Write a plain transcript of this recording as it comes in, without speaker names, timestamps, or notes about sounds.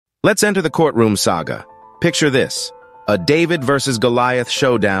Let's enter the courtroom saga. Picture this: a David versus Goliath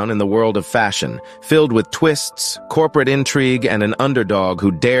showdown in the world of fashion, filled with twists, corporate intrigue, and an underdog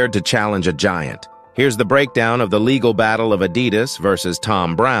who dared to challenge a giant. Here's the breakdown of the legal battle of Adidas versus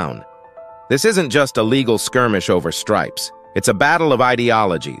Thom Browne. This isn't just a legal skirmish over stripes. It's a battle of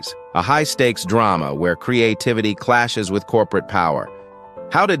ideologies, a high-stakes drama where creativity clashes with corporate power.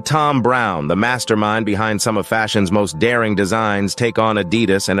 How did Thom Browne, the mastermind behind some of fashion's most daring designs, take on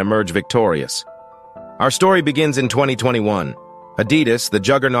Adidas and emerge victorious? Our story begins in 2021. Adidas, the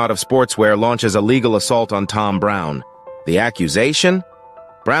juggernaut of sportswear, launches a legal assault on Thom Browne. The accusation?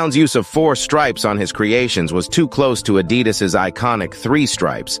 Browne's use of 4 stripes on his creations was too close to Adidas's iconic 3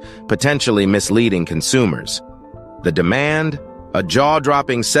 stripes, potentially misleading consumers. The demand? A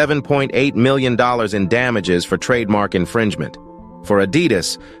jaw-dropping $7.8 million in damages for trademark infringement. For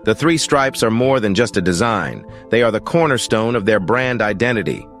Adidas, the 3 stripes are more than just a design. They are the cornerstone of their brand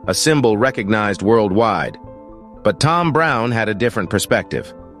identity, a symbol recognized worldwide. But Thom Browne had a different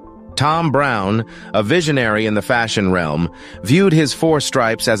perspective. Thom Browne, a visionary in the fashion realm, viewed his 4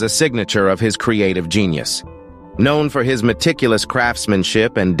 stripes as a signature of his creative genius. Known for his meticulous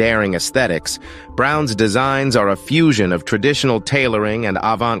craftsmanship and daring aesthetics, Browne's designs are a fusion of traditional tailoring and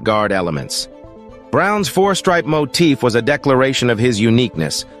avant-garde elements. Browne's 4-stripe motif was a declaration of his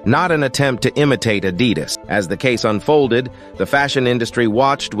uniqueness, not an attempt to imitate Adidas. As the case unfolded, the fashion industry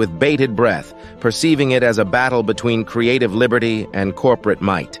watched with bated breath, perceiving it as a battle between creative liberty and corporate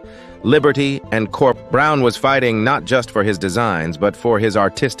might. Browne was fighting not just for his designs, but for his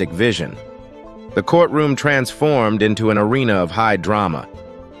artistic vision. The courtroom transformed into an arena of high drama.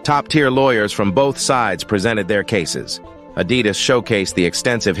 Top-tier lawyers from both sides presented their cases. Adidas showcased the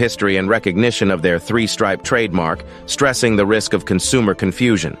extensive history and recognition of their 3-stripe trademark, stressing the risk of consumer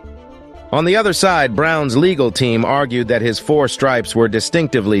confusion. On the other side, Browne's legal team argued that his 4 stripes were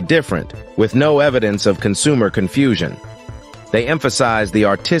distinctively different, with no evidence of consumer confusion. They emphasized the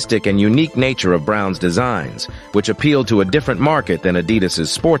artistic and unique nature of Browne's designs, which appealed to a different market than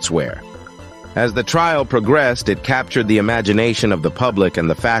Adidas's sportswear. As the trial progressed, it captured the imagination of the public and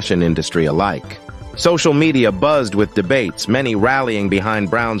the fashion industry alike. Social media buzzed with debates, many rallying behind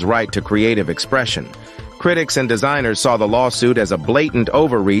Browne's right to creative expression. Critics and designers saw the lawsuit as a blatant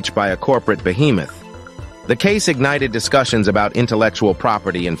overreach by a corporate behemoth. The case ignited discussions about intellectual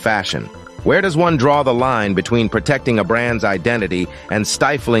property in fashion. Where does one draw the line between protecting a brand's identity and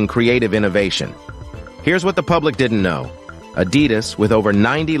stifling creative innovation? Here's what the public didn't know. Adidas, with over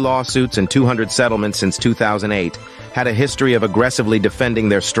 90 lawsuits and 200 settlements since 2008, had a history of aggressively defending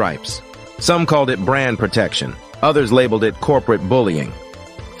their stripes. Some called it brand protection. Others labeled it corporate bullying.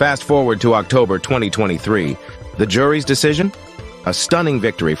 Fast forward to October 2023. The jury's decision? A stunning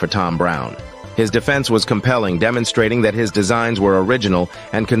victory for Thom Browne. His defense was compelling, demonstrating that his designs were original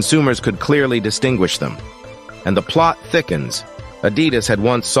and consumers could clearly distinguish them. And the plot thickens. Adidas had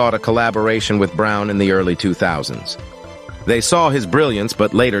once sought a collaboration with Browne in the early 2000s. They saw his brilliance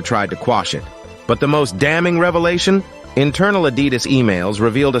but later tried to quash it. But the most damning revelation? Internal Adidas emails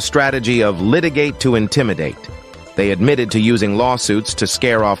revealed a strategy of litigate to intimidate. They admitted to using lawsuits to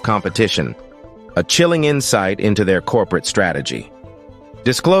scare off competition. A chilling insight into their corporate strategy.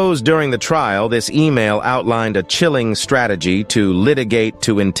 Disclosed during the trial, this email outlined a chilling strategy to litigate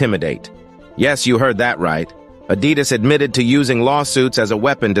to intimidate. Yes, you heard that right. Adidas admitted to using lawsuits as a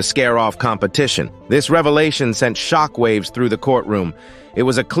weapon to scare off competition. This revelation sent shockwaves through the courtroom. It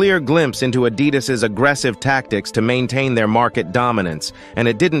was a clear glimpse into Adidas's aggressive tactics to maintain their market dominance, and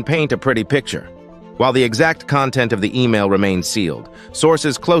it didn't paint a pretty picture. While the exact content of the email remained sealed,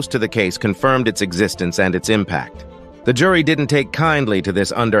 sources close to the case confirmed its existence and its impact. The jury didn't take kindly to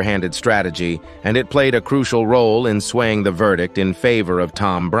this underhanded strategy, and it played a crucial role in swaying the verdict in favor of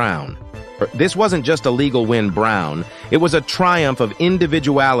Thom Browne. This wasn't just a legal win Browne, it was a triumph of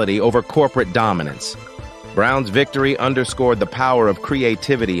individuality over corporate dominance. Browne's victory underscored the power of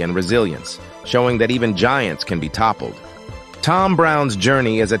creativity and resilience, showing that even giants can be toppled. Thom Browne's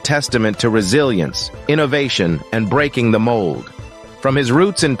journey is a testament to resilience, innovation, and breaking the mold. From his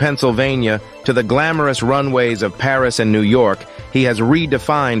roots in Pennsylvania to the glamorous runways of Paris and New York, he has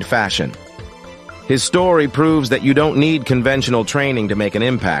redefined fashion. His story proves that you don't need conventional training to make an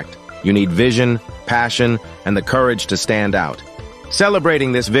impact. You need vision, passion, and the courage to stand out.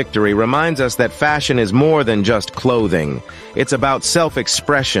 Celebrating this victory reminds us that fashion is more than just clothing. It's about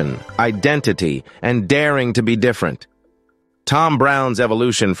self-expression, identity, and daring to be different. Thom Browne's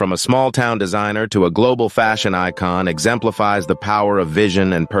evolution from a small-town designer to a global fashion icon exemplifies the power of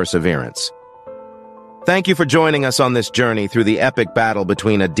vision and perseverance. Thank you for joining us on this journey through the epic battle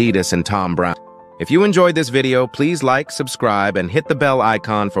between Adidas and Thom Browne. If you enjoyed this video, please like, subscribe, and hit the bell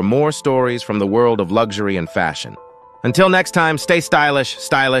icon for more stories from the world of luxury and fashion. Until next time, stay stylish,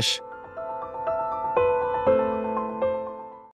 stylish.